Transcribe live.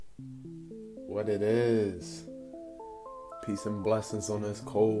what it is. Peace and blessings on this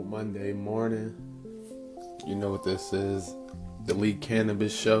cold Monday morning. You know what this is. The Lead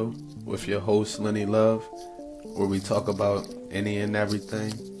Cannabis Show with your host, Lenny Love, where we talk about any and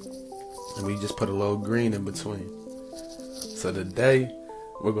everything. And we just put a little green in between. So today,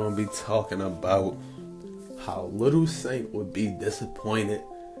 we're going to be talking about how Lil Saint would be disappointed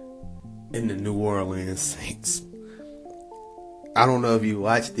in the New Orleans Saints. I don't know if you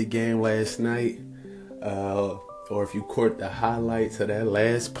watched the game last night or if you caught the highlights of that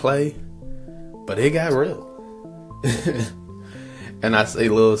last play, but it got real. And I say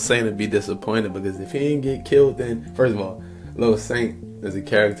Lil Saint would be disappointed because if he didn't get killed, then first of all, Lil Saint is a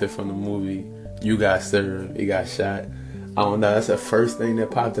character from the movie You Got Served. He got shot. I don't know, that's the first thing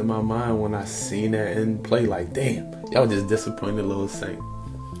that popped in my mind when I seen that in play. Like, damn, y'all just disappointed Lil Saint.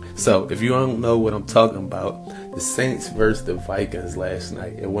 So, if you don't know what I'm talking about, the Saints versus the Vikings last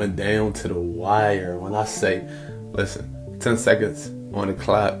night, it went down to the wire. When I say, listen, 10 seconds on the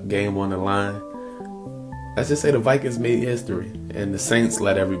clock, game on the line. Let's just say the Vikings made history and the Saints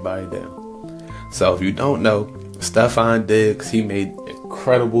let everybody down. So, if you don't know, Stephon Diggs, he made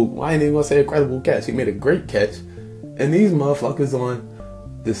incredible, I ain't even gonna say incredible catch. He made a great catch. And these motherfuckers on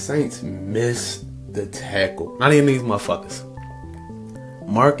the Saints missed the tackle. Not even these motherfuckers.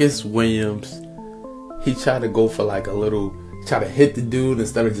 Marcus Williams, he tried to go for like try to hit the dude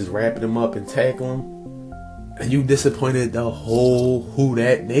instead of just wrapping him up and tackle him. And you disappointed the whole Who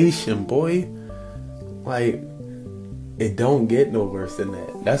Dat Nation, boy. Like, it don't get no worse than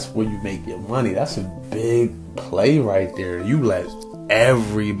that. That's where you make your money. That's a big play right there. You let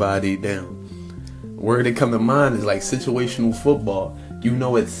everybody down. Word that come to mind is like situational football. You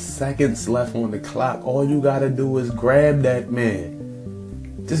know it's seconds left on the clock. All you gotta do is grab that man.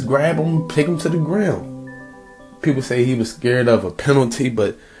 Just grab him, pick him to the ground. People say he was scared of a penalty,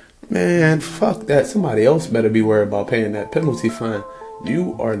 but man, fuck that. Somebody else better be worried about paying that penalty fine.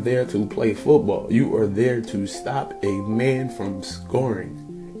 You are there to play football. You are there to stop a man from scoring.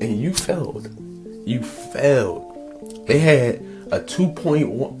 And you failed. You failed. They had a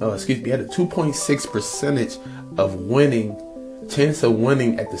 2.6 percentage of chance of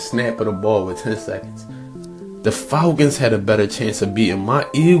winning at the snap of the ball with 10 seconds. The Falcons had a better chance of beating my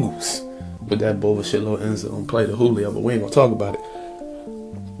Eagles with that bullshit little end zone play to Julio, but we ain't gonna talk about it.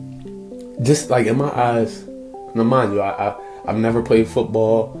 Just like in my eyes, now mind you, I've never played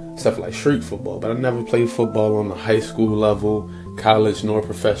football, stuff like street football, but I never played football on the high school level, college, nor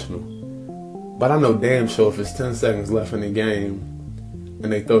professional. But I know damn sure if it's 10 seconds left in the game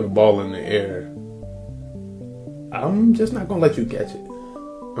and they throw the ball in the air, I'm just not going to let you catch it.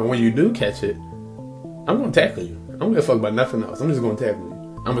 And when you do catch it, I'm going to tackle you. I don't give a fuck about nothing else. I'm just going to tackle you.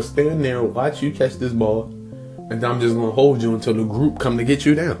 I'm going to stand there and watch you catch this ball, and then I'm just going to hold you until the group come to get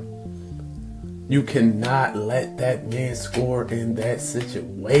you down. You cannot let that man score in that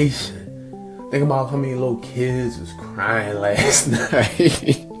situation. Think about how many little kids was crying last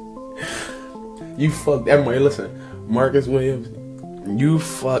night. You fucked everybody. Listen, Marcus Williams, you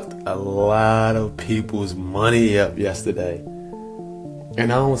fucked a lot of people's money up yesterday.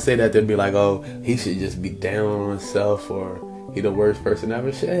 And I don't say that to be like, oh, he should just be down on himself or he the worst person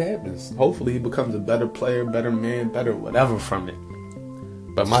ever. Shit happens. Hopefully he becomes a better player, better man, better whatever from it.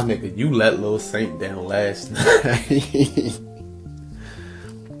 But my nigga, you let Lil Saint down last night.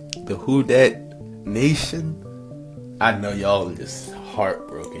 The Who Dat Nation, I know y'all are just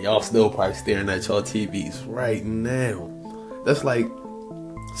heartbroken. Y'all still probably staring at y'all TVs right now. That's like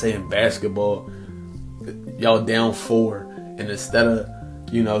saying basketball, y'all down 4, and instead of,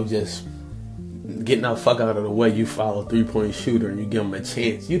 just getting the fuck out of the way, you follow a 3-point shooter and you give him a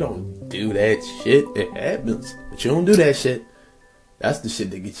chance. You don't do that shit. It happens, but you don't do that shit. That's the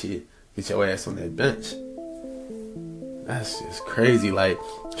shit that get your ass on that bench. That's just crazy. Like,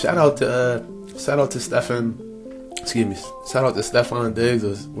 shout out to Stephon Diggs,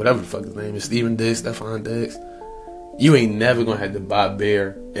 or whatever the fuck his name is, Steven Diggs, Stephon Diggs. You ain't never gonna have to buy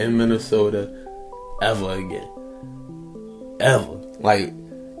beer in Minnesota ever again. Ever. Like,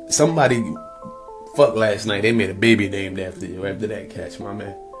 somebody fucked last night, they made a baby named after you after that catch, my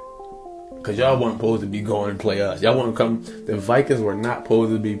man. Cause y'all weren't supposed to be going and play us. Y'all want to come. The Vikings were not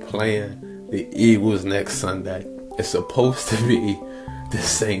supposed to be playing the Eagles next Sunday. It's supposed to be the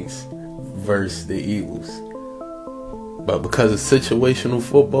Saints versus the Eagles. But because of situational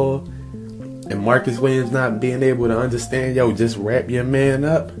football and Marcus Williams not being able to understand, just wrap your man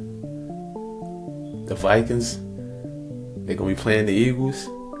up. The Vikings, they're going to be playing the Eagles.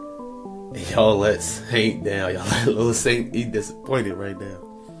 And y'all let Saint down. Y'all let Lil Saint be disappointed right now.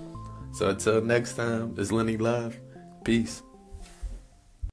 So until next time, this is Lenny Love. Peace.